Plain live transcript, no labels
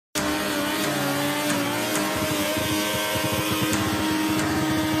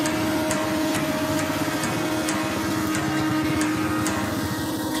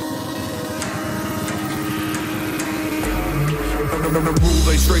And I rule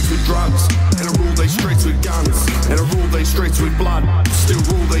these streets with drugs, and I rule these streets with guns, and I rule these streets with blood. Still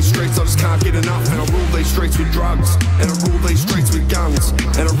rule these streets, I just can't get enough. And I rule these streets with drugs, and I rule these streets with guns,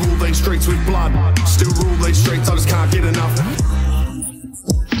 and I rule these streets with blood. Still rule these streets, I just can't get enough.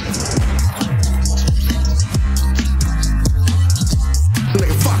 Like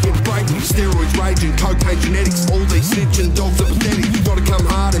a fucking breaking, steroids raging, cocaine genetics. All these snitching dogs are pathetic. You gotta come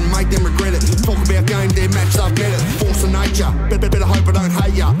hard and make them regret it. Talk about game, their match, I've met it. Force of nature, better hope I don't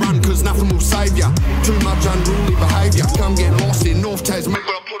hate ya. Run cause nothing will save ya. Too much unruly behaviour. Come get lost in North Tasmania,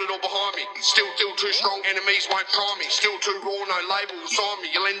 but I put it all behind me. Still too strong, enemies won't try me. Still too raw, no label will sign me.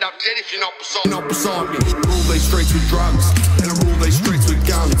 You'll end up dead if you're not beside me. I rule these streets with drugs, and I rule these streets with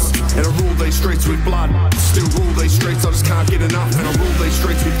guns, and I rule these streets with blood. Still rule these streets, I just can't get enough. And I rule these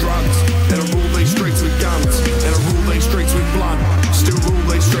streets with drugs, and I rule these streets with guns, and I rule these streets with blood. Still rule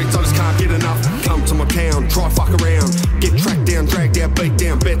these streets, I just can't get enough. Come to my town, try fuck around, get tracked down, dragged out, beat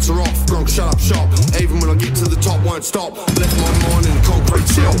down, bets are off. Gronk, shut up shop. Even when I get to the top, won't stop. Left my mind in a concrete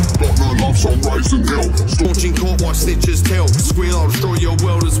cell. Got no love, so I'm raising hell. Staunching court, why snitches tell. Squeal, I'll destroy your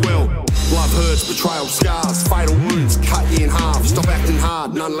world as well. Love hurts, betrayal, scars, fatal wounds, cut you in half. Stop acting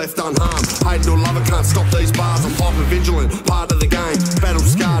hard, none left unharmed. Hate or love, I can't stop these bars. I'm hyper vigilant, part of the game. Battle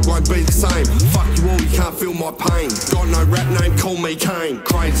scarred, won't be the same. Fuck you all, you can't feel my pain. Got no rap name, call me Caine.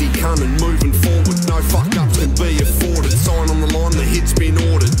 Crazy coming, moving forward. No fuck ups can be afforded. Sign on the line, the hit's been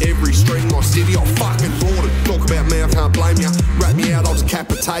ordered. Every street in my city, I'll fucking board it. Talk about me, I can't blame ya. Rap me out, I'll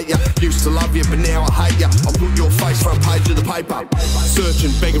decapitate ya. Used to love you, but now I hate ya. I'll put your face front page of the paper.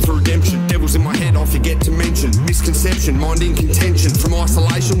 Searching, begging for redemption. Devils in my head, I forget to mention. Misconception, mind in contention. From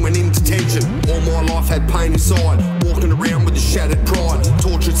isolation, went into tension. All my life had pain inside. Walking around with a shattered pride.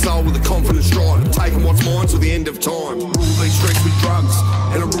 Tortured soul with a confident stride. Taking what's mine till the end of time. Rule these streets with drugs,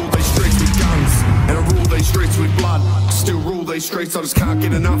 and I rule these streets with guns, and I rule these streets with blood. Still rule these streets, I just can't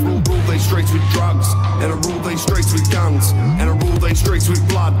get enough. Rule these streets with drugs, and I rule these streets with guns, and I rule these streets with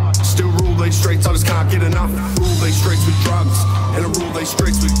blood. Still rule these streets, I just can't get enough. Rule these streets with drugs, and I rule these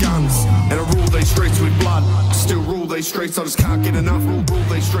streets with guns, and I rule these streets with blood. Still rule these streets, I just can't get enough. Rule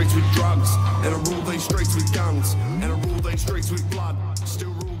these streets with drugs, and I rule these streets with guns, and I rule these streets with blood.